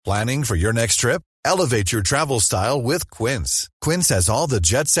Planning for your next trip? Elevate your travel style with Quince. Quince has all the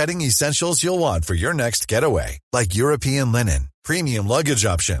jet-setting essentials you'll want for your next getaway, like European linen, premium luggage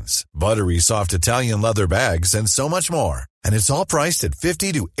options, buttery soft Italian leather bags, and so much more. And it's all priced at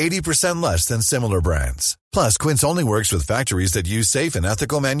 50 to 80% less than similar brands. Plus, Quince only works with factories that use safe and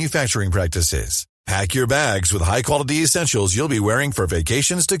ethical manufacturing practices. Pack your bags with high-quality essentials you'll be wearing for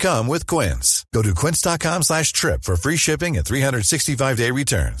vacations to come with Quince. Go to quince.com/trip for free shipping and 365-day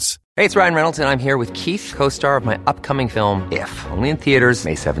returns. Hey, it's Ryan Reynolds, and I'm here with Keith, co-star of my upcoming film, If, only in theaters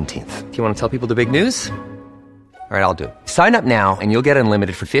May 17th. Do you want to tell people the big news? All right, I'll do it. Sign up now and you'll get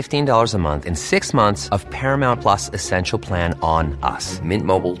unlimited for $15 a month and 6 months of Paramount Plus Essential Plan on us.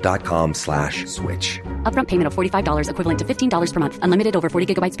 MintMobile.com/switch. Upfront payment of $45 equivalent to $15 per month. Unlimited over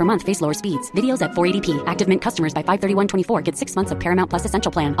 40 gigabytes per month. Face lower speeds. Videos at 480p. Active Mint customers by 531.24 get 6 months of Paramount Plus Essential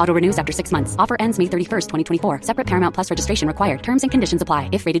Plan. Auto renews after 6 months. Offer ends May 31st, 2024. Separate Paramount Plus registration required. Terms and conditions apply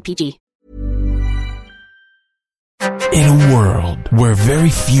if rated PG. In a world where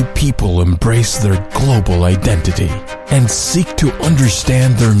very few people embrace their global identity and seek to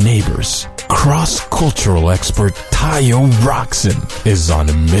understand their neighbors, cross-cultural expert Tayo Roxon is on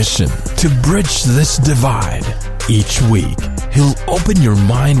a mission to bridge this divide. Each week, he'll open your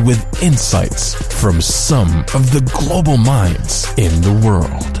mind with insights from some of the global minds in the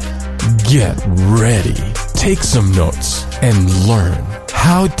world. Get ready, take some notes, and learn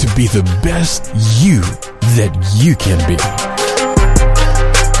how to be the best you that you can be.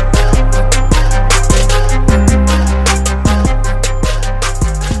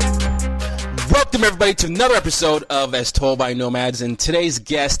 Welcome everybody to another episode of As Told by Nomads, and today's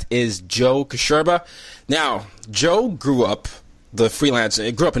guest is Joe Koshorba. Now, Joe grew up in the freelance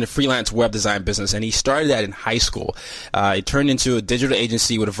web design business, and he started that in high school. It turned into a digital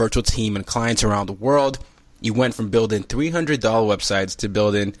agency with a virtual team and clients around the world. You went from building $300 websites to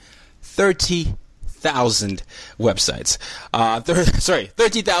building 30,000 websites.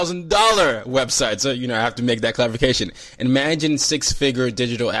 $30,000 websites. So, I have to make that clarification. And managing six-figure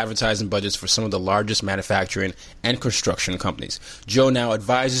digital advertising budgets for some of the largest manufacturing and construction companies. Joe now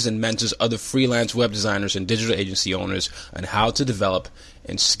advises and mentors other freelance web designers and digital agency owners on how to develop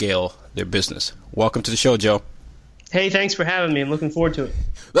and scale their business. Welcome to the show, Joe. Hey, thanks for having me. I'm looking forward to it.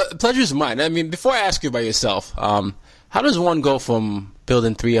 The pleasure's mine. I mean, before I ask you about yourself, how does one go from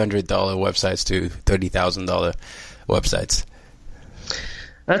building $300 websites to $30,000 websites?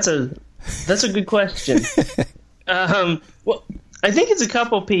 That's a good question. Well, I think it's a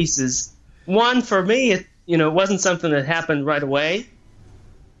couple pieces. One, for me, it wasn't something that happened right away.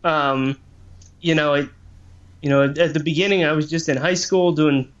 At the beginning, I was just in high school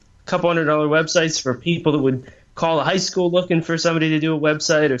doing a couple $100 websites for people that would call a high school looking for somebody to do a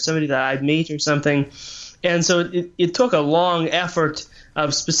website or somebody that I'd meet or something. And so it took a long effort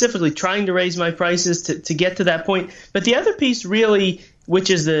of specifically trying to raise my prices to get to that point. But the other piece really, which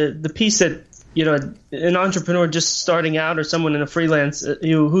is the piece that, an entrepreneur just starting out or someone in a freelance,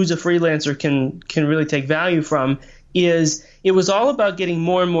 who's a freelancer can really take value from, is it was all about getting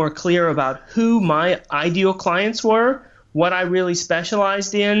more and more clear about who my ideal clients were, what I really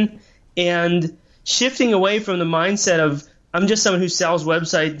specialized in, and shifting away from the mindset of I'm just someone who sells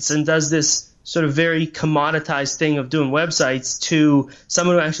websites and does this sort of very commoditized thing of doing websites to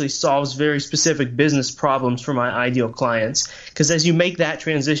someone who actually solves very specific business problems for my ideal clients. Because as you make that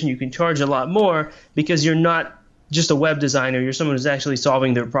transition, you can charge a lot more because you're not just a web designer. You're someone who's actually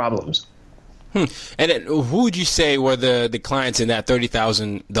solving their problems. And then who would you say were the clients in that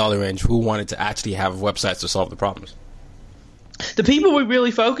 $30,000 range who wanted to actually have websites to solve the problems? The people we really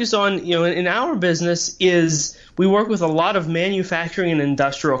focus on, in our business is we work with a lot of manufacturing and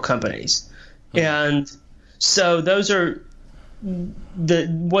industrial companies. And so those are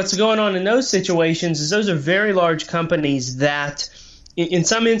what's going on in those situations is those are very large companies that in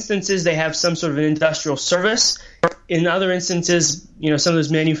some instances they have some sort of an industrial service. In other instances, some of those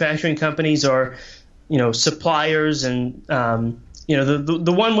manufacturing companies are, suppliers and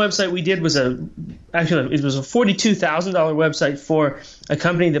the one website we did was it was a $42,000 website for a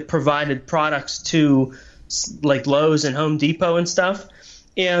company that provided products to like Lowe's and Home Depot and stuff.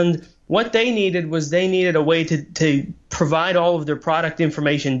 And what they needed was a way to provide all of their product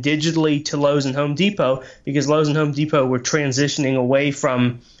information digitally to Lowe's and Home Depot because Lowe's and Home Depot were transitioning away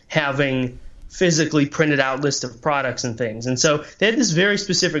from having physically printed out list of products and things. And so they had this very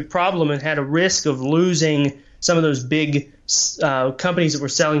specific problem and had a risk of losing some of those big companies that were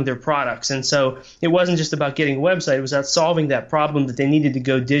selling their products. And so it wasn't just about getting a website. It was about solving that problem that they needed to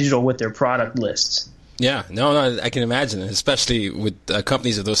go digital with their product lists. Yeah, no, I can imagine, especially with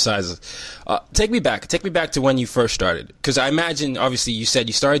companies of those sizes. Take me back to when you first started, because I imagine, obviously, you said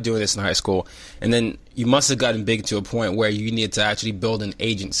you started doing this in high school, and then you must have gotten big to a point where you needed to actually build an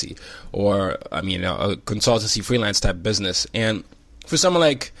agency, or a consultancy, freelance type business. And for someone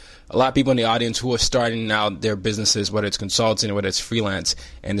like a lot of people in the audience who are starting out their businesses, whether it's consulting or whether it's freelance,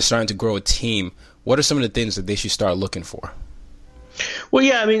 and they're starting to grow a team, what are some of the things that they should start looking for? Well,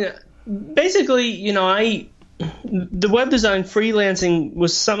 yeah, I mean, basically, the web design freelancing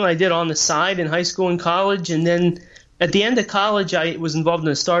was something I did on the side in high school and college. And then at the end of college, I was involved in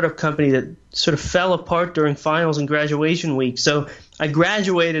a startup company that sort of fell apart during finals and graduation week. So I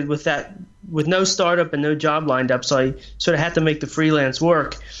graduated with no startup and no job lined up. So I sort of had to make the freelance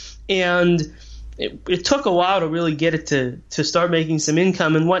work. And it took a while to really get it to start making some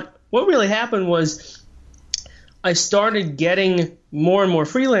income. And what really happened was I started getting more and more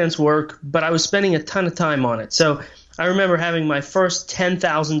freelance work, but I was spending a ton of time on it. So I remember having my first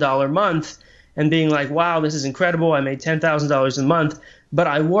 $10,000 month and being like, wow, this is incredible. I made $10,000 a month. But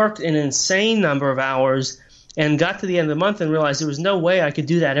I worked an insane number of hours and got to the end of the month and realized there was no way I could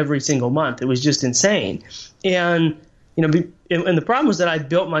do that every single month. It was just insane. And the problem was that I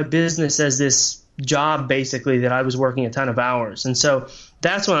built my business as this job, basically, that I was working a ton of hours. And so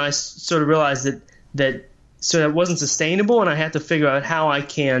that's when I sort of realized that wasn't sustainable, and I had to figure out how I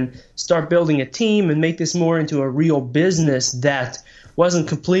can start building a team and make this more into a real business that wasn't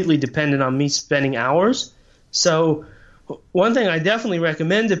completely dependent on me spending hours. So one thing I definitely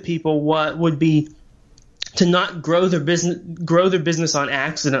recommend to people would be to not grow their business on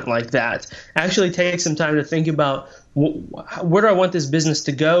accident like that. Actually take some time to think about where do I want this business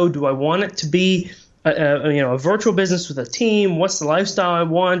to go? Do I want it to be a virtual business with a team? What's the lifestyle I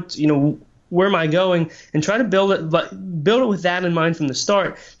want? Where am I going? And try to build it with that in mind from the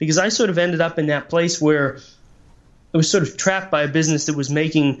start, because I sort of ended up in that place where I was sort of trapped by a business that was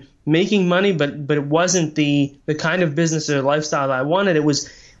making money, but it wasn't the kind of business or lifestyle that I wanted. It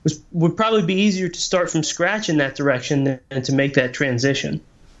would probably be easier to start from scratch in that direction than to make that transition.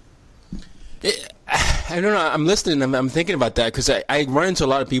 I don't know. I'm listening. I'm thinking about that, because I run into a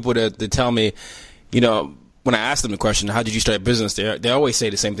lot of people that tell me, when I ask them the question, how did you start a business, they always say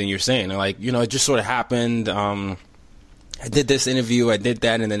the same thing you're saying. They're like, it just sort of happened. I did this interview, I did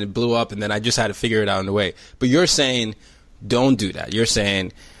that, and then it blew up, and then I just had to figure it out in a way. But you're saying don't do that. You're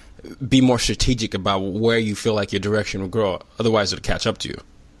saying be more strategic about where you feel like your direction will grow. Otherwise, it'll catch up to you.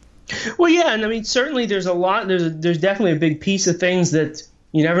 Well, yeah, and I mean, certainly there's definitely a big piece of things that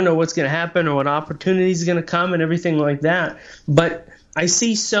you never know what's going to happen or what opportunities are going to come and everything like that. But I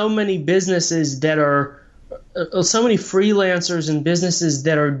see so many businesses that are so many freelancers and businesses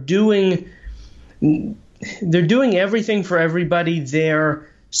that are doing everything for everybody. They're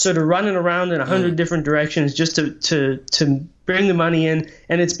sort of running around in 100 different directions just to bring the money in,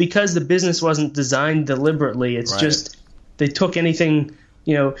 and it's because the business wasn't designed deliberately. It's just they took anything.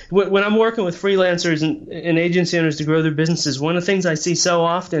 When I'm working with freelancers and agency owners to grow their businesses, one of the things I see so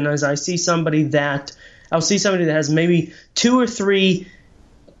often is I'll see somebody that has maybe 2 or 3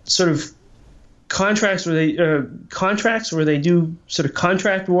 sort of contracts where they do sort of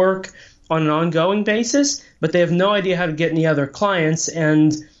contract work on an ongoing basis, but they have no idea how to get any other clients,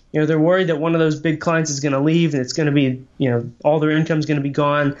 and they're worried that one of those big clients is going to leave and it's going to be all their income is going to be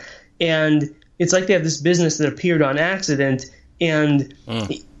gone, and it's like they have this business that appeared on accident, and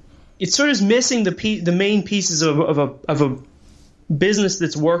it sort of is missing the main pieces of a business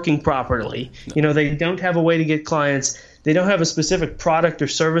that's working properly. They don't have a way to get clients. They don't have a specific product or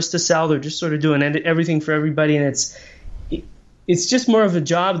service to sell. They're just sort of doing everything for everybody, and it's just more of a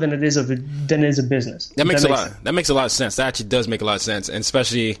job than it is a business. That makes a lot of sense. That actually does make a lot of sense, and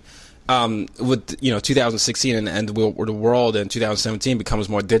especially with 2016 and the world in 2017 becomes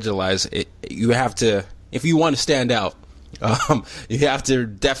more digitalized. You have to, if you want to stand out, you have to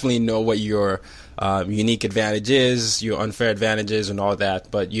definitely know what your unique advantage is, your unfair advantages, and all that.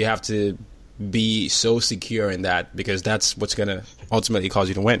 But you have to be so secure in that, because that's what's going to ultimately cause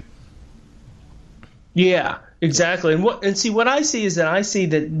you to win. Yeah, exactly. What I see is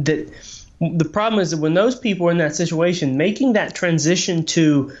that the problem is that when those people are in that situation, making that transition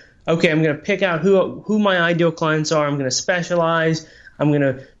to, okay, I'm going to pick out who my ideal clients are. I'm going to specialize. I'm going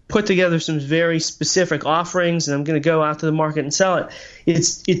to put together some very specific offerings, and I'm going to go out to the market and sell it.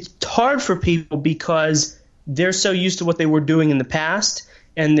 It's hard for people because they're so used to what they were doing in the past,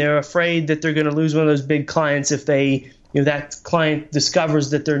 and they're afraid that they're going to lose one of those big clients if they, that client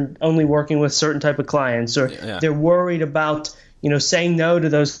discovers that they're only working with certain type of clients, or they're worried about saying no to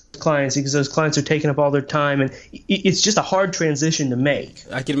those clients because those clients are taking up all their time, and it's just a hard transition to make.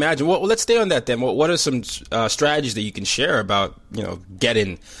 I can imagine. Well, let's stay on that then. What are some strategies that you can share about,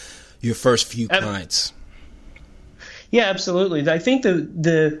 getting your first few clients? Yeah, absolutely. I think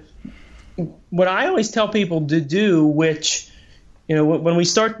what I always tell people to do, which, when I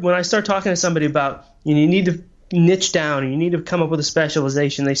start talking to somebody about, you need to niche down and you need to come up with a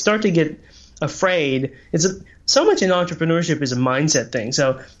specialization, they start to get afraid. So much in entrepreneurship is a mindset thing.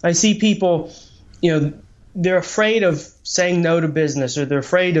 So I see people, they're afraid of saying no to business, or they're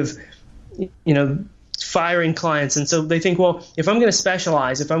afraid of, firing clients. And so they think, well, if I'm going to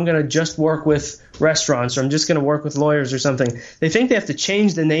specialize, if I'm going to just work with restaurants, or I'm just going to work with lawyers or something, they think they have to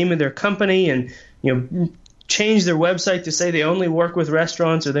change the name of their company and, change their website to say they only work with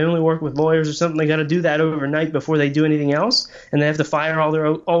restaurants or they only work with lawyers or something. They got to do that overnight before they do anything else, and they have to fire all their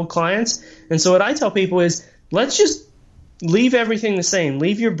old clients. And so what I tell people is, let's just leave everything the same.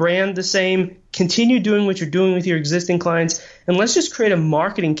 Leave your brand the same. Continue doing what you're doing with your existing clients, and let's just create a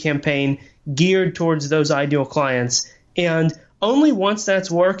marketing campaign geared towards those ideal clients. And only once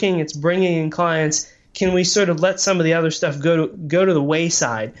that's working, it's bringing in clients, can we sort of let some of the other stuff go to the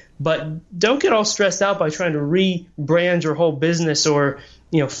wayside. But don't get all stressed out by trying to rebrand your whole business or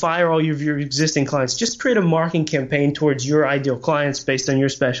fire all of your existing clients. Just create a marketing campaign towards your ideal clients based on your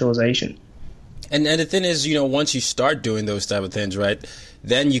specialization. And the thing is, once you start doing those type of things, right,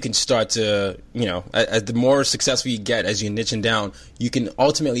 then you can start to, as the more successful you get as you're niching down, you can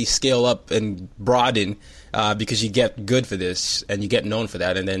ultimately scale up and broaden because you get good for this and you get known for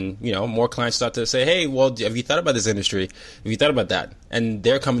that. And then, more clients start to say, hey, well, have you thought about this industry? Have you thought about that? And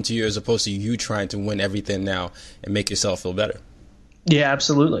they're coming to you as opposed to you trying to win everything now and make yourself feel better. Yeah,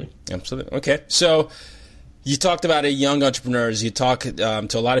 absolutely. Absolutely. Okay. So you talked about young entrepreneurs. You talk to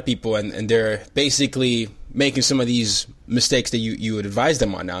a lot of people, and they're basically making some of these mistakes that you would advise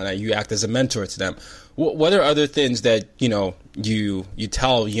them on now. Now you act as a mentor to them. What are other things that you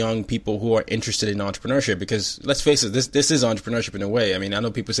tell young people who are interested in entrepreneurship? Because let's face it, this is entrepreneurship in a way. I mean, I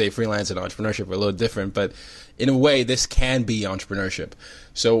know people say freelance and entrepreneurship are a little different, but in a way, this can be entrepreneurship.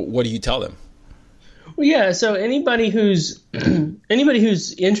 So what do you tell them? Well, yeah. So anybody who's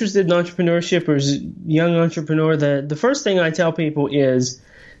interested in entrepreneurship or is a young entrepreneur, the first thing I tell people is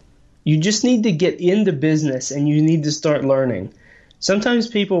you just need to get into business and you need to start learning. Sometimes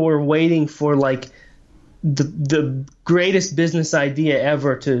people were waiting for the greatest business idea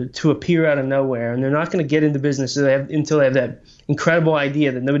ever to appear out of nowhere, and they're not going to get into business until they have that incredible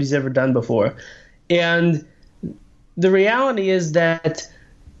idea that nobody's ever done before. And the reality is that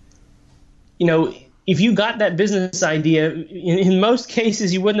if you got that business idea, in most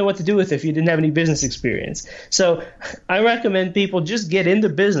cases, you wouldn't know what to do with it if you didn't have any business experience. So I recommend people just get into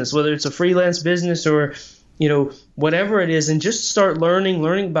business, whether it's a freelance business or, whatever it is, and just start learning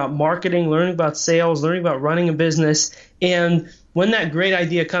about marketing, learning about sales, learning about running a business. And when that great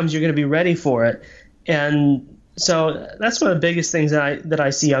idea comes, you're going to be ready for it. And so that's one of the biggest things that I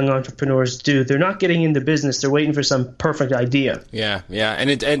see young entrepreneurs do. They're not getting into business. They're waiting for some perfect idea. Yeah.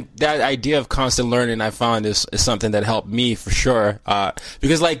 And that idea of constant learning, I found is something that helped me for sure.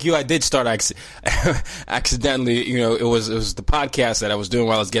 Because like you, I did start accidentally, it was the podcast that I was doing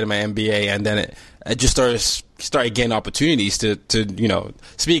while I was getting my MBA. And then I just started getting opportunities to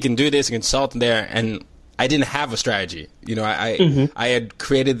speak and do this and consult there. And I didn't have a strategy. I had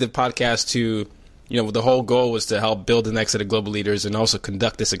created the podcast to, the whole goal was to help build the next set of global leaders and also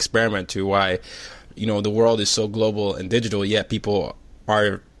conduct this experiment to why, the world is so global and digital, yet people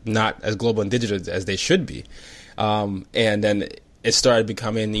are not as global and digital as they should be. And then it started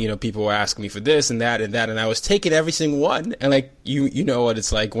becoming, people were asking me for this and that, and I was taking every single one. And like, you know what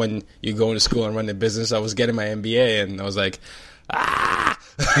it's like when you go into school and run a business. I was getting my MBA and I was like,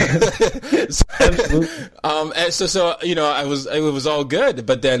 it was all good.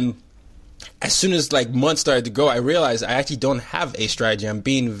 But then as soon as months started to go, I realized I actually don't have a strategy. I'm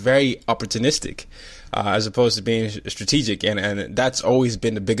being very opportunistic as opposed to being strategic. And that's always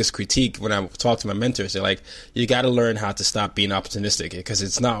been the biggest critique when I talk to my mentors. They're like, you got to learn how to stop being opportunistic because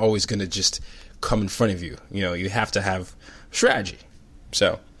it's not always going to just come in front of you. You have to have strategy.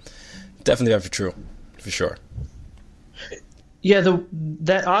 So definitely that's true, for sure. Yeah,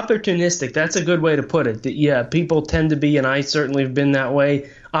 that opportunistic, that's a good way to put it. Yeah, people tend to be, and I certainly have been that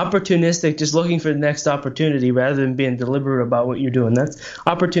way, opportunistic, just looking for the next opportunity rather than being deliberate about what you're doing. That's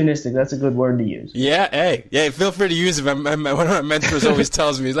opportunistic. That's a good word to use. Yeah, hey, feel free to use it. One of my mentors always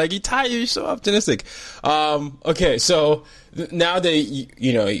tells me, he's like, you're so optimistic. Okay, so now that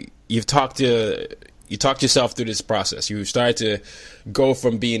you've talked yourself through this process. You started to go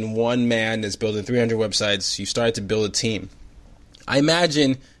from being one man that's building 300 websites. You started to build a team. I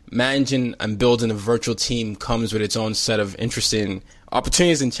imagine managing and building a virtual team comes with its own set of interesting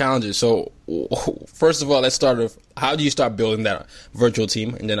opportunities and challenges. So first of all, let's start with, how do you start building that virtual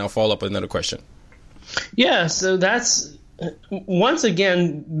team? And then I'll follow up with another question. Yeah, so that's, once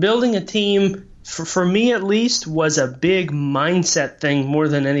again, building a team, for me at least, was a big mindset thing more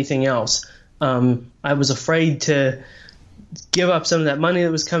than anything else. I was afraid to give up some of that money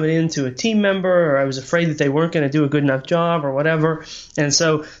that was coming in to a team member, or I was afraid that they weren't going to do a good enough job or whatever. And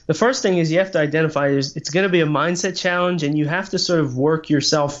so the first thing is you have to identify it's going to be a mindset challenge, and you have to sort of work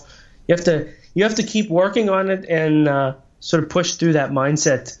yourself. You have to keep working on it and sort of push through that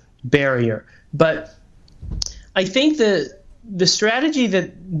mindset barrier. But I think the strategy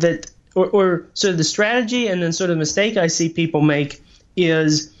or sort of the strategy and then sort of the mistake I see people make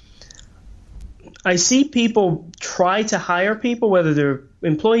is, I see people try to hire people, whether they're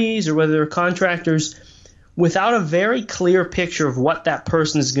employees or whether they're contractors, without a very clear picture of what that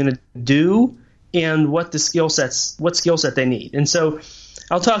person is going to do and what skill set they need. And so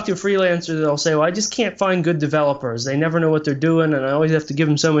I'll talk to a freelancer that'll say, well, I just can't find good developers. They never know what they're doing, and I always have to give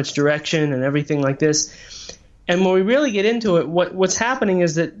them so much direction and everything like this. And when we really get into it, what's happening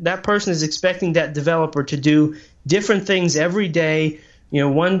is that person is expecting that developer to do different things every day.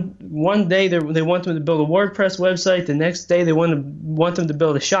 One day they want them to build a WordPress website. The next day they want them to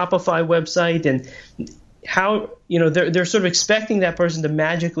build a Shopify website, and how they're sort of expecting that person to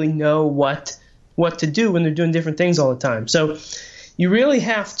magically know what to do when they're doing different things all the time. So you really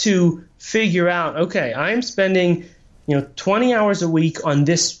have to figure out, okay, I'm spending 20 hours a week on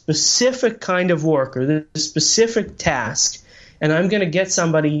this specific kind of work or this specific task. And I'm going to get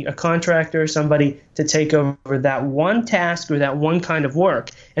somebody, a contractor, somebody to take over that one task or that one kind of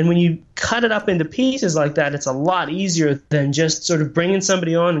work. And when you cut it up into pieces like that, it's a lot easier than just sort of bringing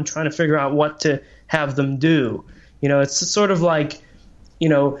somebody on and trying to figure out what to have them do. It's sort of like,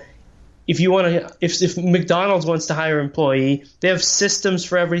 if McDonald's wants to hire an employee, they have systems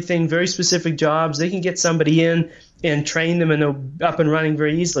for everything, very specific jobs. They can get somebody in and train them, and they're up and running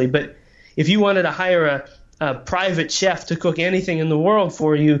very easily. But if you wanted to hire a private chef to cook anything in the world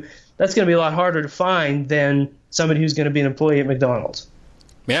for you, that's going to be a lot harder to find than somebody who's going to be an employee at McDonald's.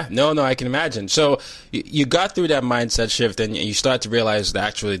 Yeah, no, I can imagine. So you got through that mindset shift, and you start to realize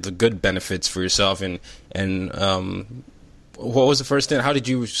actually the good benefits for yourself. And what was the first thing? How did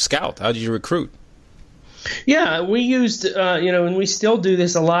you scout? How did you recruit? Yeah, we used, and we still do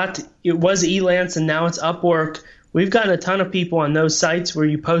this a lot. It was Elance, and now it's Upwork. We've gotten a ton of people on those sites where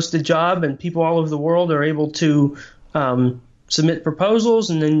you post a job, and people all over the world are able to submit proposals,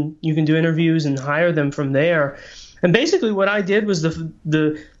 and then you can do interviews and hire them from there. And basically what I did was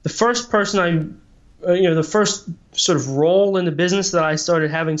the first person the first sort of role in the business that I started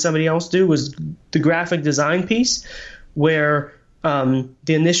having somebody else do was the graphic design piece, where the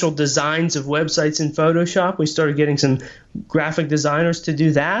initial designs of websites in Photoshop, we started getting some graphic designers to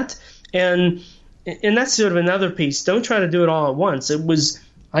do that. And that's sort of another piece. Don't try to do it all at once.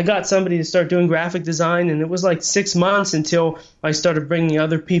 I got somebody to start doing graphic design, and it was like 6 months until I started bringing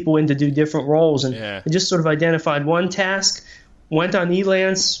other people in to do different roles. And I just sort of identified one task, went on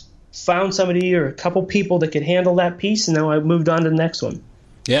Elance, found somebody or a couple people that could handle that piece, and now I moved on to the next one.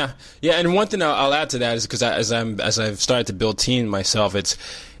 Yeah, and one thing I'll add to that is because as I've started to build team myself, it's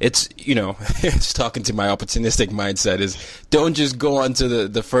it's talking to my opportunistic mindset is don't just go on to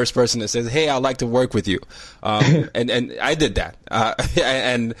the first person that says, hey, I'd like to work with you, and I did that,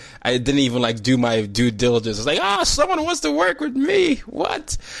 and I didn't even do my due diligence. I was like, someone wants to work with me,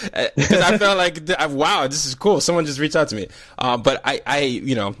 what? Because I felt like, wow, this is cool. Someone just reached out to me, but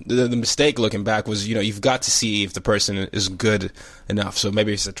the mistake looking back was you've got to see if the person is good enough. So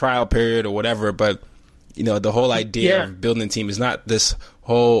maybe it's a trial period or whatever, but the whole idea of building a team is not this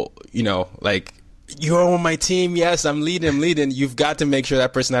whole, you're on my team, yes, I'm leading. You've got to make sure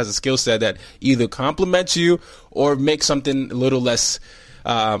that person has a skill set that either complements you or makes something a little less,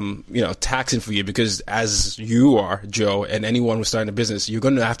 taxing for you, because as you are, Joe, and anyone who's starting a business, you're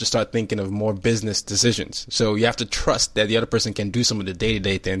going to have to start thinking of more business decisions. So you have to trust that the other person can do some of the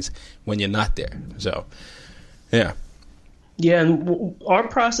day-to-day things when you're not there. So, yeah. Yeah, and our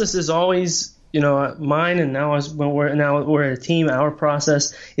process is always, mine, and now we're at a team, our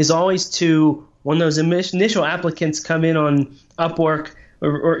process is always to, when those initial applicants come in on Upwork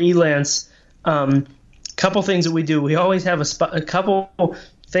or Elance, couple things that we do. We always have a couple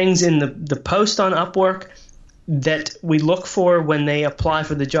things in the post on Upwork that we look for when they apply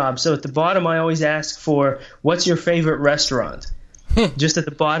for the job. So at the bottom, I always ask for, what's your favorite restaurant? Just at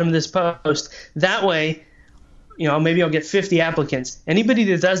the bottom of this post. That way, maybe I'll get 50 applicants. Anybody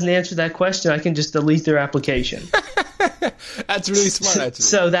that doesn't answer that question, I can just delete their application. That's really smart, actually.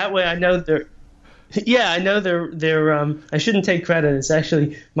 So that way I know they're. Yeah, I know they're. I shouldn't take credit. It's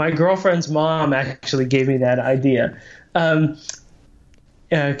actually my girlfriend's mom actually gave me that idea.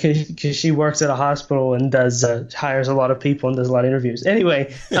 Because she works at a hospital and hires a lot of people and does a lot of interviews.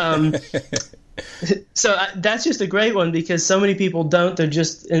 Anyway, so that's just a great one because so many people don't. They're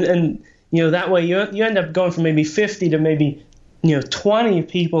just and that way you end up going from maybe 50 to maybe 20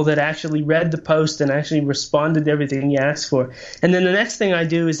 people that actually read the post and actually responded to everything you asked for. And then the next thing I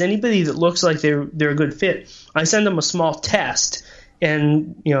do is anybody that looks like they're a good fit, I send them a small test.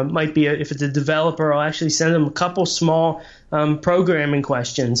 And it might be if it's a developer, I'll actually send them a couple small programming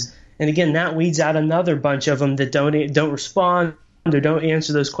questions. And again, that weeds out another bunch of them that don't respond or don't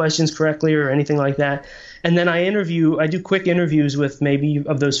answer those questions correctly or anything like that. And then I do quick interviews with maybe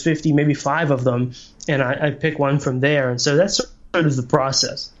of those 50, maybe 5 of them, and I pick one from there. And so that's sort of the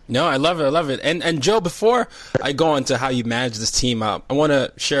process. No, I love it. And Joe, before I go into how you manage this team out, I want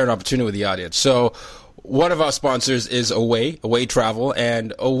to share an opportunity with the audience. So one of our sponsors is Away Travel,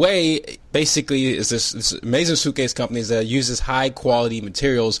 and Away basically is this amazing suitcase company that uses high quality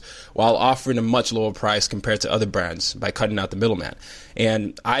materials while offering a much lower price compared to other brands by cutting out the middleman.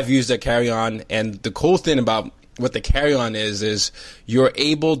 And I've used their carry-on, and the cool thing about what the carry-on is you're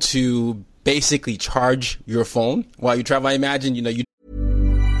able to basically charge your phone while you travel. I imagine, you.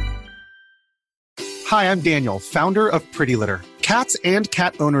 Hi, I'm Daniel, founder of Pretty Litter. Cats and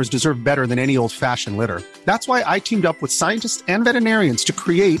cat owners deserve better than any old-fashioned litter. That's why I teamed up with scientists and veterinarians to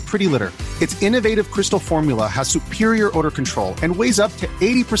create Pretty Litter. Its innovative crystal formula has superior odor control and weighs up to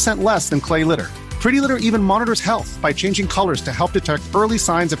 80% less than clay litter. Pretty Litter even monitors health by changing colors to help detect early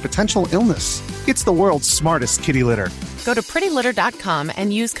signs of potential illness. It's the world's smartest kitty litter. Go to prettylitter.com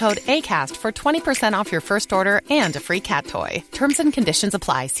and use code ACAST for 20% off your first order and a free cat toy. Terms and conditions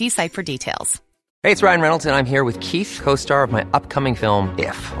apply. See site for details. Hey, it's Ryan Reynolds, and I'm here with Keith, co-star of my upcoming film,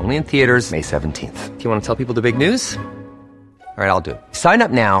 If, only in theaters May 17th. Do you want to tell people the big news? All right, I'll do it. Sign up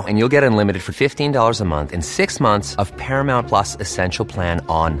now and you'll get unlimited for $15 a month and 6 months of Paramount Plus Essential Plan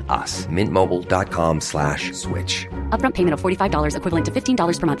on us. MintMobile.com/switch. Upfront payment of $45 equivalent to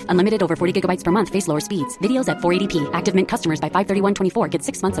 $15 per month. Unlimited over 40 gigabytes per month. Face lower speeds. Videos at 480p. Active Mint customers by 531.24 get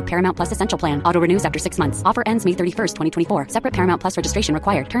 6 months of Paramount Plus Essential Plan. Auto renews after 6 months. Offer ends May 31st, 2024. Separate Paramount Plus registration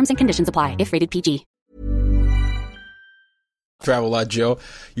required. Terms and conditions apply if rated PG. Travel a lot, Joe.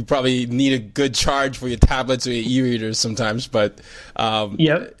 You probably need a good charge for your tablets or your e-readers sometimes, but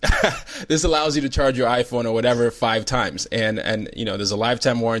yep. This allows you to charge your iPhone or whatever 5 times, and there's a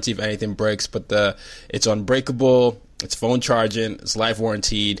lifetime warranty if anything breaks, but it's unbreakable, it's phone charging, it's life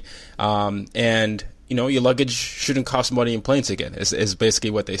warranted, and your luggage shouldn't cost more than your plane ticket is basically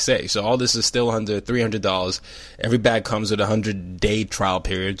what they say. So all this is still under $300. Every bag comes with a 100-day trial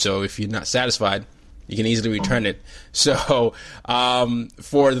period, so if you're not satisfied, you can easily return it. So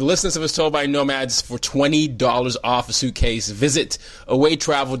for the listeners of As Told by Nomads, for $20 off a suitcase, visit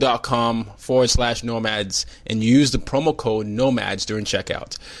awaytravel.com/nomads and use the promo code nomads during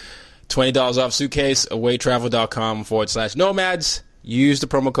checkout. $20 off suitcase, awaytravel.com/nomads. Use the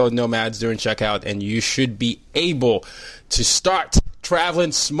promo code nomads during checkout, and you should be able to start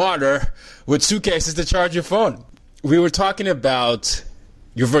traveling smarter with suitcases to charge your phone. We were talking about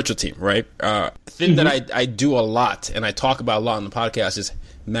your virtual team, right? Thing that I do a lot and I talk about a lot on the podcast is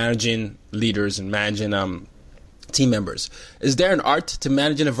managing leaders and managing team members. Is there an art to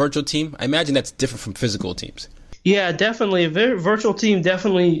managing a virtual team? I imagine that's different from physical teams. Yeah, definitely. A virtual team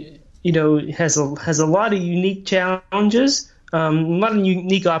definitely, has a lot of unique challenges, a lot of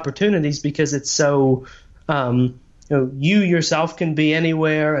unique opportunities because it's so you yourself can be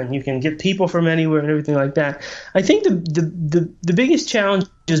anywhere and you can get people from anywhere and everything like that. I think the biggest challenge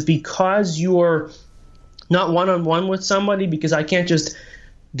is because you're not one-on-one with somebody, because I can't just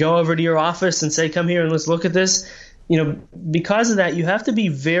go over to your office and say, come here and let's look at this. Because of that, you have to be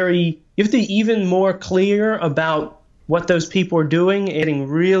even more clear about what those people are doing, getting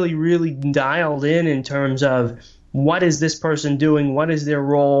really, really dialed in terms of what is this person doing, what is their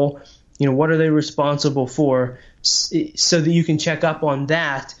role, what are they responsible for, so that you can check up on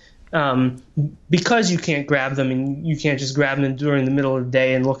that, because you can't grab them and you can't just grab them during the middle of the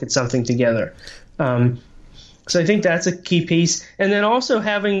day and look at something together. So I think that's a key piece. And then also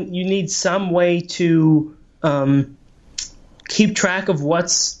you need some way to keep track of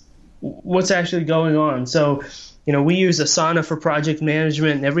what's actually going on. So, we use Asana for project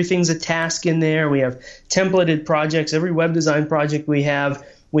management, and everything's a task in there. We have templated projects. Every web design project we have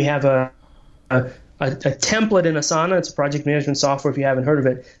a template in Asana. It's a project management software, if you haven't heard of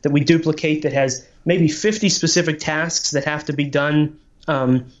it, that we duplicate that has maybe 50 specific tasks that have to be done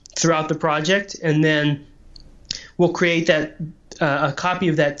throughout the project. And then we'll create that a copy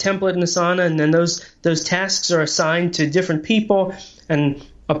of that template in Asana, and then those tasks are assigned to different people, and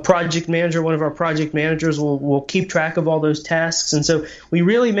a project manager, one of our project managers, will keep track of all those tasks. And so we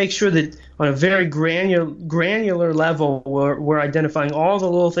really make sure that on a very granular level, we're identifying all the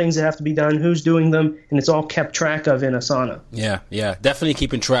little things that have to be done, who's doing them, and it's all kept track of in Asana. Yeah, definitely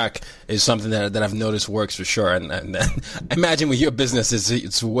keeping track is something that I've noticed works for sure. And I imagine with your business,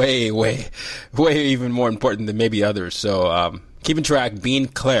 it's way even more important than maybe others. So keeping track, being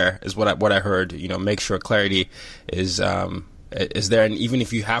clear is what I heard. Make sure clarity is there, and even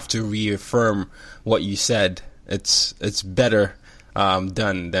if you have to reaffirm what you said, it's better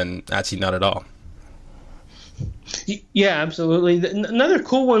done than actually not at all. Yeah, absolutely. Another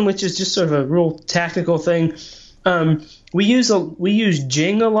cool one, which is just sort of a real tactical thing, we use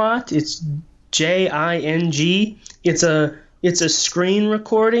Jing a lot. It's Jing. It's a screen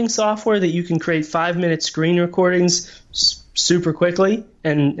recording software that you can create 5-minute screen recordings super quickly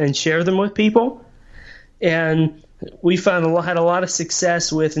and share them with people. And we had a lot of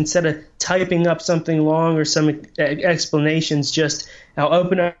success with, instead of typing up something long or some explanations, just I'll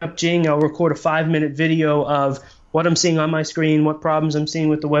open up Jing, I'll record a 5-minute video of what I'm seeing on my screen, what problems I'm seeing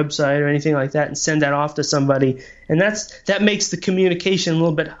with the website or anything like that, and send that off to somebody. And that makes the communication a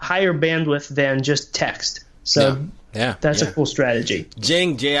little bit higher bandwidth than just text. So that's a cool strategy.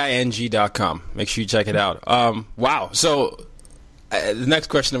 Jing, Jing.com. Make sure you check it out. Wow. So the next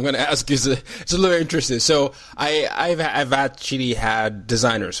question I'm going to ask is it's a little interesting. So I've actually had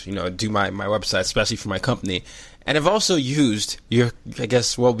designers, do my website, especially for my company, and I've also used I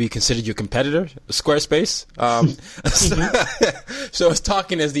guess what would be considered your competitor, Squarespace. So it's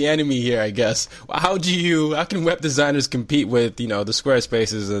talking as the enemy here, I guess. How can web designers compete with the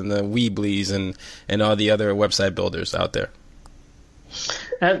Squarespaces and the Weebly's and all the other website builders out there?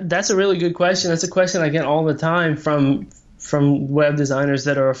 That's a really good question. That's a question I get all the time from web designers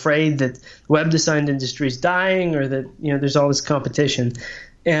that are afraid that the web design industry is dying, or that there's all this competition.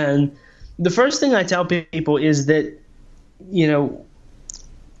 And the first thing I tell people is that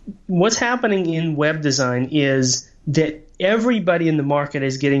what's happening in web design is that everybody in the market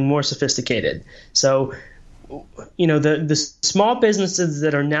is getting more sophisticated. So the small businesses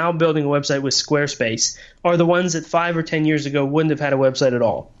that are now building a website with Squarespace are the ones that 5 or 10 years ago wouldn't have had a website at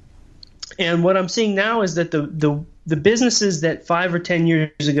all. And what I'm seeing now is that the businesses that 5 or 10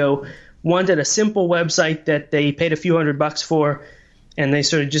 years ago wanted a simple website that they paid a few $100 for, and they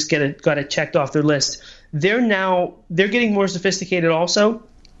sort of just got it checked off their list, they're getting more sophisticated also,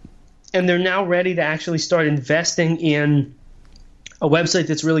 and they're now ready to actually start investing in a website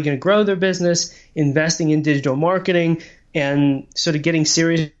that's really going to grow their business, investing in digital marketing, and sort of getting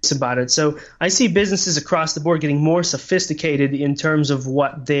serious about it. So I see businesses across the board getting more sophisticated in terms of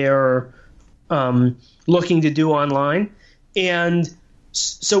what they're looking to do online. And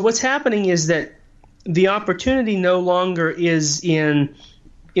so what's happening is that the opportunity no longer is in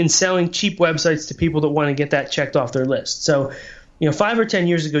selling cheap websites to people that want to get that checked off their list. So 5 or 10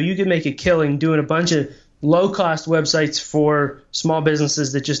 years ago, you could make a killing doing a bunch of low-cost websites for small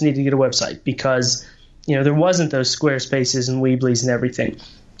businesses that just need to get a website, because there wasn't those Squarespaces and Weebly's and everything.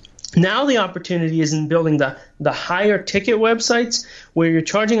 Now the opportunity is in building the higher ticket websites where you're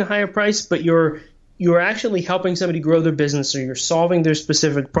charging a higher price, but you're actually helping somebody grow their business, or you're solving their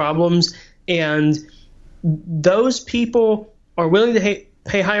specific problems, and those people are willing to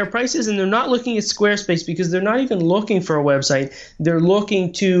pay higher prices, and they're not looking at Squarespace because they're not even looking for a website. They're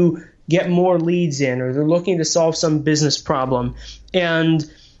looking to get more leads in, or they're looking to solve some business problem. And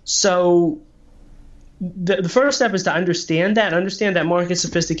so the first step is to understand that market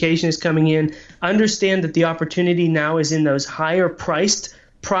sophistication is coming in, understand that the opportunity now is in those higher priced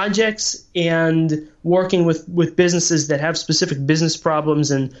projects and working with businesses that have specific business problems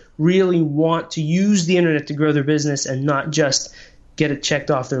and really want to use the internet to grow their business and not just get it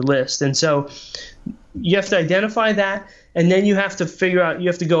checked off their list. And so you have to identify that, and then you have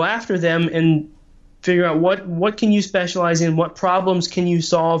to go after them and figure out what can you specialize in, what problems can you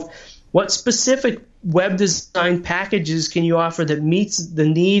solve, what specific web design packages can you offer that meets the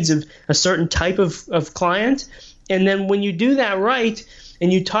needs of a certain type of client. And then when you do that right,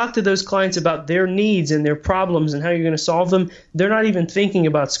 and you talk to those clients about their needs and their problems and how you're going to solve them, they're not even thinking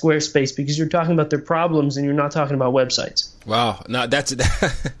about Squarespace because you're talking about their problems and you're not talking about websites. Wow. No, that's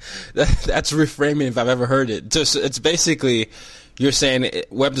reframing if I've ever heard it. So it's basically, you're saying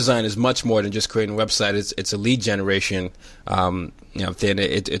web design is much more than just creating a website. It's a lead generation thing.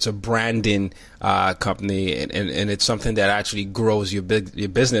 It's a branding company, and it's something that actually grows your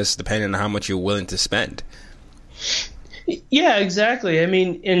business depending on how much you're willing to spend. Yeah, exactly. I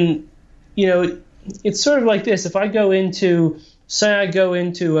mean, it's sort of like this. If I go into, say I go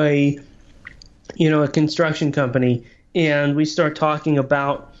into a construction company and we start talking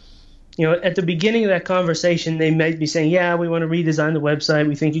about, at the beginning of that conversation, they might be saying, yeah, we want to redesign the website.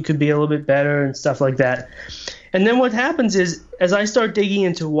 We think it could be a little bit better and stuff like that. And then what happens is, as I start digging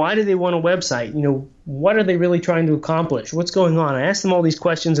into why do they want a website, what are they really trying to accomplish? What's going on? I ask them all these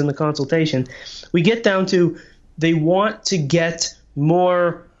questions in the consultation. We get down to they want to get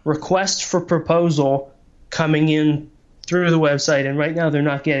more requests for proposal coming in through the website, and right now they're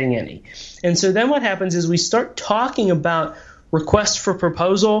not getting any. And so then what happens is we start talking about requests for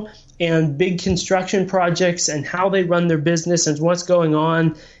proposal and big construction projects and how they run their business and what's going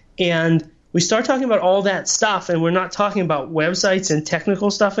on. And we start talking about all that stuff, and we're not talking about websites and technical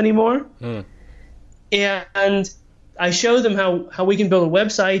stuff anymore. And I show them how we can build a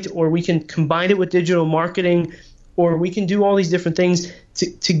website, or we can combine it with digital marketing, or we can do all these different things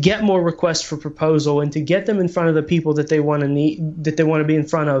to get more requests for proposal and to get them in front of the people that they want to be in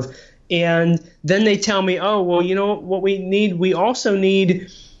front of. And then they tell me, oh, well, what we need? We also need,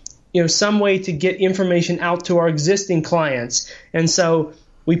 some way to get information out to our existing clients. And so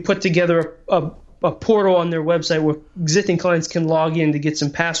we put together a portal on their website where existing clients can log in to get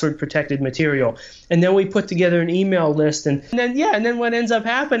some password protected material. And then we put together an email list. And then what ends up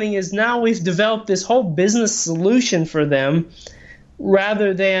happening is now we've developed this whole business solution for them,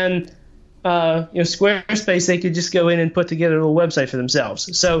 rather than Squarespace. They could just go in and put together a little website for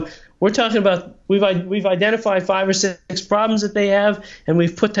themselves. So we're talking about we've identified 5 or 6 problems that they have, and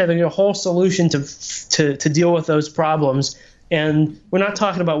we've put together a whole solution to deal with those problems. And we're not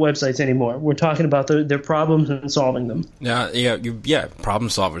talking about websites anymore. We're talking about their problems and solving them. Yeah, problem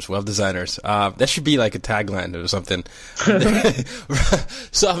solvers, web designers. That should be like a tagline or something.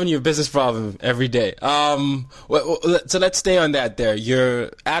 Solving your business problem every day. So let's stay on that there. Your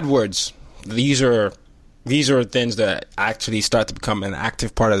AdWords, these are things that actually start to become an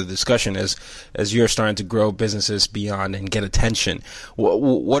active part of the discussion as you're starting to grow businesses beyond and get attention.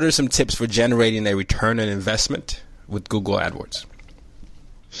 What are some tips for generating a return on investment with Google AdWords?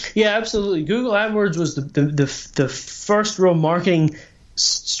 Yeah, absolutely. Google AdWords was the first real marketing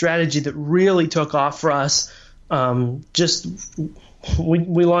strategy that really took off for us. We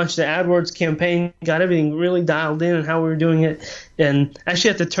launched the AdWords campaign, got everything really dialed in and how we were doing it, and actually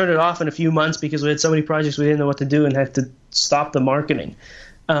had to turn it off in a few months because we had so many projects we didn't know what to do and had to stop the marketing.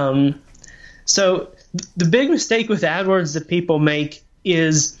 So the big mistake with AdWords that people make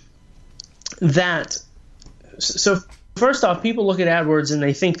is that. So first off, people look at AdWords and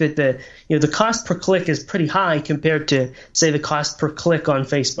they think that the cost per click is pretty high compared to, say, the cost per click on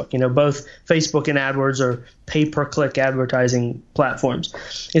Facebook. Both Facebook and AdWords are pay-per-click advertising platforms.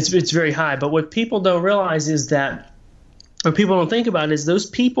 It's very high. But what people don't realize is that, or people don't think about, is those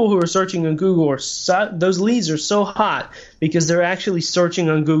people who are searching on Google those leads are so hot because they're actually searching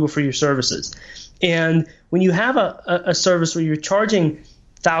on Google for your services. And when you have a service where you're charging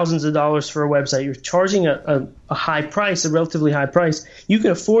thousands of dollars for a website, you're charging a high price, a relatively high price, you can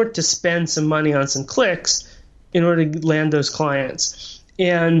afford to spend some money on some clicks in order to land those clients.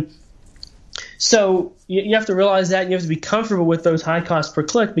 And so you have to realize that, and you have to be comfortable with those high costs per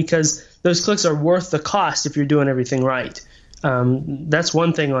click, because those clicks are worth the cost if you're doing everything right. That's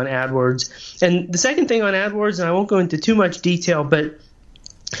one thing on AdWords. And the second thing on AdWords, and I won't go into too much detail, but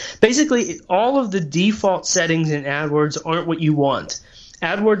basically all of the default settings in AdWords aren't what you want.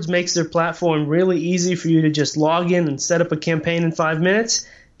 AdWords makes their platform really easy for you to just log in and set up a campaign in 5 minutes,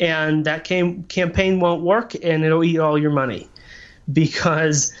 and that campaign won't work, and it'll eat all your money,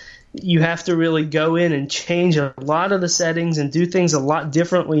 because you have to really go in and change a lot of the settings and do things a lot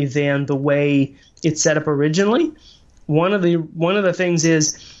differently than the way it's set up originally. One of the things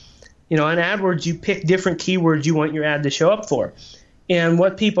is, on AdWords, you pick different keywords you want your ad to show up for. And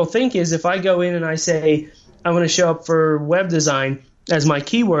what people think is, if I go in and I say, I want to show up for web design as my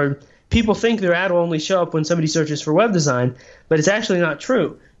keyword, people think their ad will only show up when somebody searches for web design, but it's actually not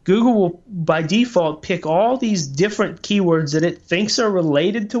true. Google will, by default, pick all these different keywords that it thinks are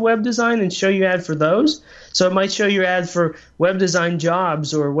related to web design and show you ad for those. So it might show you ad for web design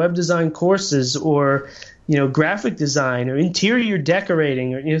jobs or web design courses or graphic design or interior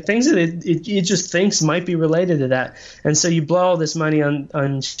decorating or things that it just thinks might be related to that. And so you blow all this money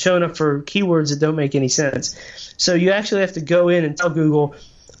on showing up for keywords that don't make any sense. So you actually have to go in and tell Google,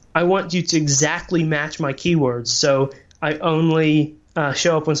 I want you to exactly match my keywords. So I only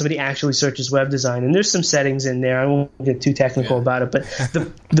show up when somebody actually searches web design. And there's some settings in there. I won't get too technical about it, but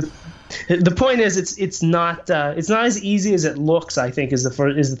the point is it's not as easy as it looks, I think, is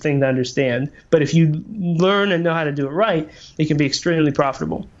the thing to understand. But if you learn and know how to do it right, it can be extremely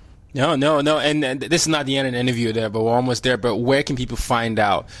profitable. No. And this is not the end of the interview there, but we're almost there. But where can people find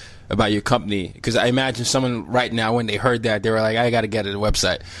out about your company? Because I imagine someone right now, when they heard that, they were like, I got to get to the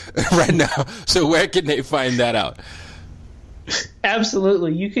website right now. So where can they find that out?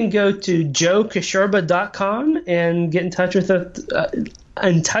 Absolutely. You can go to joekoszorba.com and get in touch with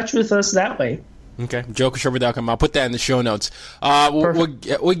us that way. Okay, joekoszorba.com. I'll put that in the show notes.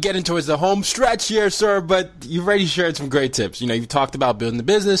 We're getting towards the home stretch here, sir, but you've already shared some great tips. You've talked about building the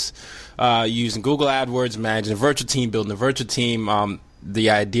business, using Google AdWords, managing a virtual team, building a virtual team,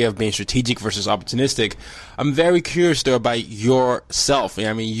 the idea of being strategic versus opportunistic. I'm very curious, though, about yourself.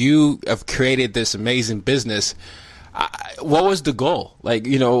 I mean, you have created this amazing business. What was the goal?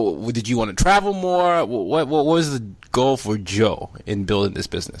 Did you want to travel more? What was the goal for Joe in building this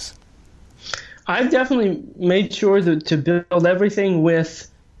business? I've definitely made sure to build everything with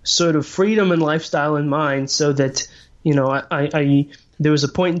sort of freedom and lifestyle in mind, so that there was a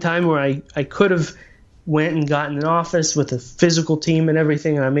point in time where I could have went and gotten an office with a physical team and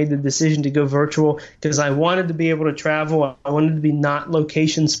everything, and I made the decision to go virtual because I wanted to be able to travel. I wanted to be not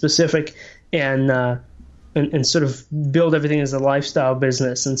location specific, and sort of build everything as a lifestyle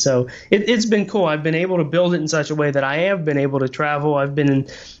business. And so it's been cool. I've been able to build it in such a way that I have been able to travel. I've been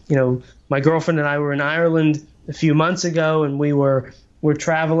in, my girlfriend and I were in Ireland a few months ago, and we're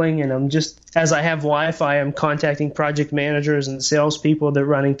traveling, and I'm just, as I have Wi-Fi, I'm contacting project managers and salespeople that are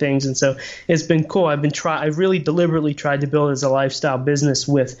running things. And so it's been cool. I've really deliberately tried to build it as a lifestyle business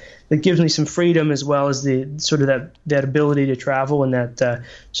that gives me some freedom, as well as the sort of that ability to travel and that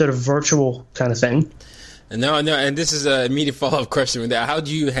sort of virtual kind of thing. No, and this is an immediate follow-up question with that. How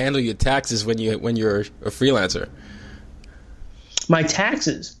do you handle your taxes when you're a freelancer? My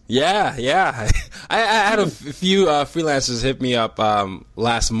taxes? Yeah. I had a few freelancers hit me up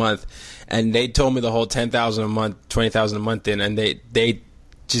last month, and they told me the whole $10,000 a month, $20,000 a month in, and they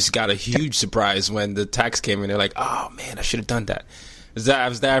just got a huge surprise when the tax came in. They're like, "Oh man, I should have done that." Has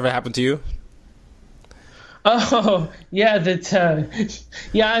that ever happened to you? Oh, yeah,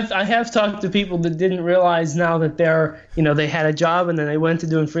 I have talked to people that didn't realize now that they had a job and then they went to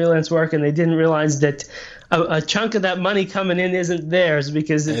doing freelance work, and they didn't realize that a chunk of that money coming in isn't theirs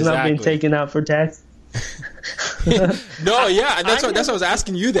because it's not being taken out for tax. No, yeah, and that's why I was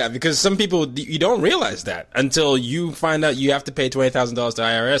asking you that, because some people, you don't realize that until you find out you have to pay $20,000 to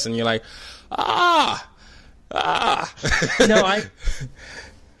IRS, and you're like, No,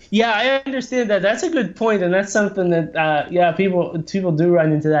 Yeah, I understand that. That's a good point, and that's something that people do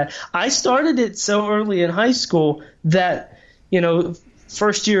run into that. I started it so early in high school that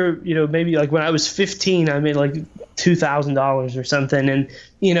first year, maybe like when I was 15, I made like $2,000 or something, and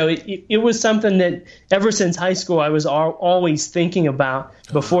it was something that ever since high school I was always thinking about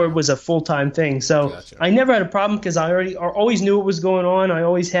before it was a full-time thing. So gotcha. I never had a problem because I always knew what was going on. I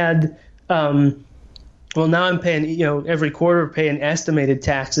always had. Well, now I'm paying, every quarter paying estimated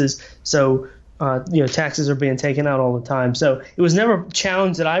taxes. So, taxes are being taken out all the time. So it was never a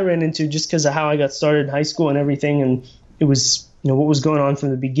challenge that I ran into just because of how I got started in high school and everything. And it was, what was going on from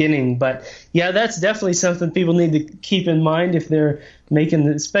the beginning. But yeah, that's definitely something people need to keep in mind if they're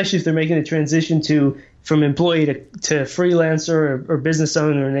especially if they're making a transition from employee to freelancer or business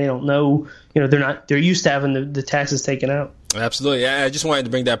owner, and they don't know, they're used to having the taxes taken out. Absolutely. I just wanted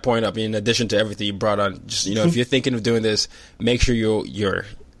to bring that point up in addition to everything you brought on. Just, if you're thinking of doing this, make sure you're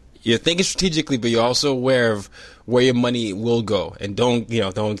thinking strategically, but you're also aware of where your money will go. And don't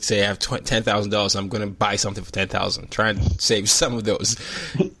say I have $10,000, I'm going to buy something for $10,000. Try and save some of those.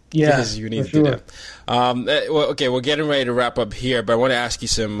 Yeah, because you need to do that. Okay, we're getting ready to wrap up here, but I want to ask you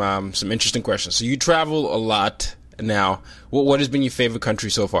some interesting questions. So you travel a lot now. What has been your favorite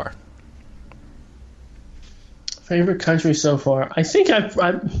country so far? Favorite country so far? I think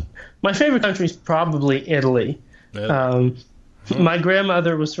my favorite country is probably Italy. My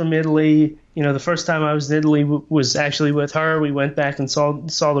grandmother was from Italy. The first time I was in Italy was actually with her. We went back and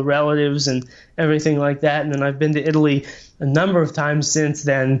saw the relatives and everything like that. And then I've been to Italy a number of times since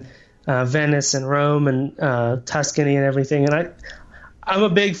then, Venice and Rome and Tuscany and everything. And I'm a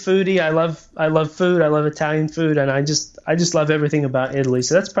big foodie. I love food. I love Italian food, and I just love everything about Italy.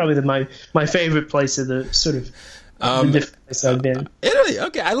 So that's probably my favorite place of the sort of the different place I've been. Italy,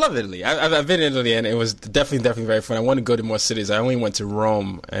 okay, I love Italy. I've been in Italy, and it was definitely very fun. I want to go to more cities. I only went to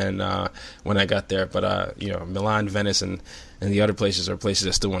Rome and when I got there, but Milan, Venice, and the other places are places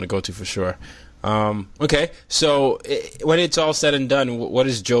I still want to go to for sure. Okay, so when it's all said and done, what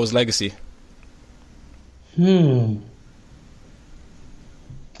is Joe's legacy?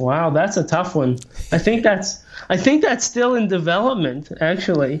 Wow, that's a tough one. I think that's still in development,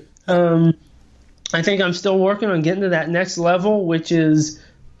 actually. I think I'm still working on getting to that next level, which is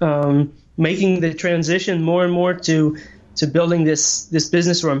making the transition more and more to building this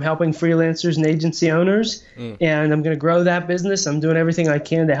business where I'm helping freelancers and agency owners, and I'm going to grow that business. I'm doing everything I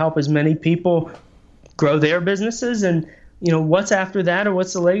can to help as many people grow their businesses. And what's after that, or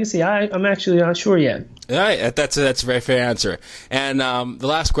what's the legacy? I'm actually not sure yet. All right, that's a very fair answer. And the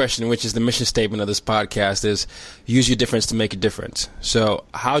last question, which is the mission statement of this podcast, is use your difference to make a difference. So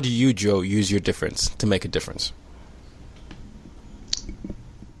how do you, Joe, use your difference to make a difference?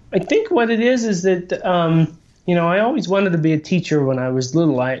 I think what it is that I always wanted to be a teacher when I was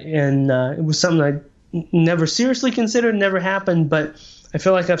little, and it was something I never seriously considered, never happened, but I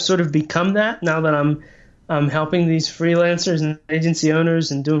feel like I've sort of become that now that I'm helping these freelancers and agency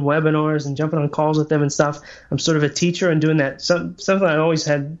owners and doing webinars and jumping on calls with them and stuff. I'm sort of a teacher and doing that, something I always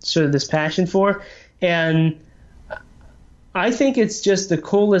had sort of this passion for. And I think it's just the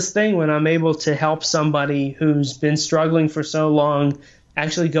coolest thing when I'm able to help somebody who's been struggling for so long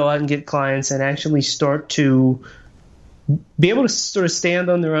actually go out and get clients and actually start to be able to sort of stand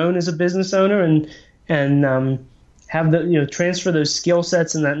on their own as a business owner and have the transfer those skill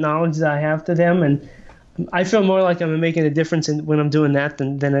sets and that knowledge that I have to them. And I feel more like I'm making a difference when I'm doing that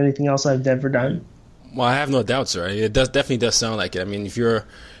than anything else I've ever done. Well, I have no doubt, sir. It definitely does sound like it. I mean, if you're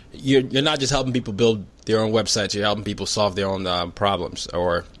not just helping people build their own websites, you're helping people solve their own problems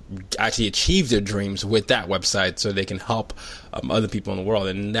or actually achieve their dreams with that website so they can help other people in the world.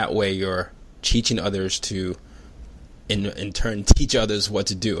 And in that way, you're teaching others to, in turn, teach others what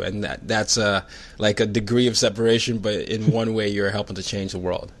to do. And that's like a degree of separation, but in one way, you're helping to change the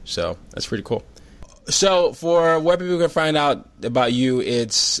world. So that's pretty cool. So for where people can find out about you,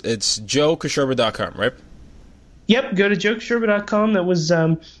 it's joekosherba.com, right? Yep, go to joekosherba.com. That was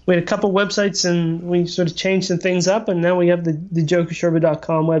we had a couple websites and we sort of changed some things up, and now we have the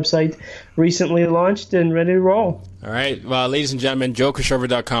joekosherba.com website recently launched and ready to roll. All right, well, ladies and gentlemen,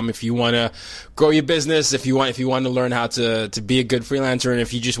 joekosherba.com. If you want to grow your business, if you want to learn how to be a good freelancer, and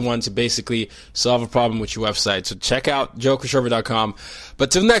if you just want to basically solve a problem with your website, so check out joekosherba.com.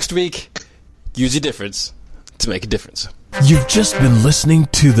 But till next week, use your difference to make a difference. You've just been listening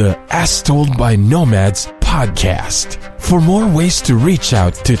to the As Told by Nomads podcast. For more ways to reach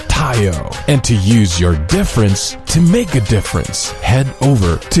out to Tayo and to use your difference to make a difference, head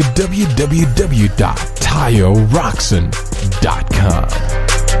over to www.tayoroxen.com.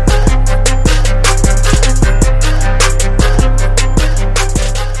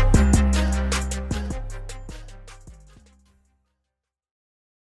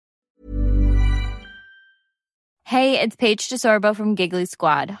 Hey, it's Paige DeSorbo from Giggly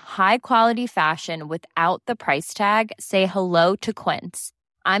Squad. High quality fashion without the price tag. Say hello to Quince.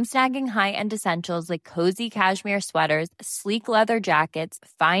 I'm snagging high-end essentials like cozy cashmere sweaters, sleek leather jackets,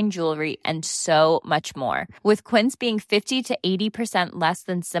 fine jewelry, and so much more. With Quince being 50 to 80% less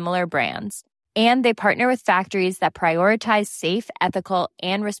than similar brands. And they partner with factories that prioritize safe, ethical,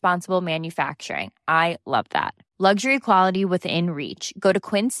 and responsible manufacturing. I love that. Luxury quality within reach. Go to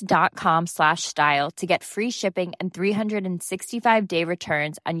quince.com/style to get free shipping and 365-day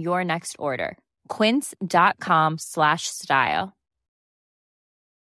returns on your next order. Quince.com/style.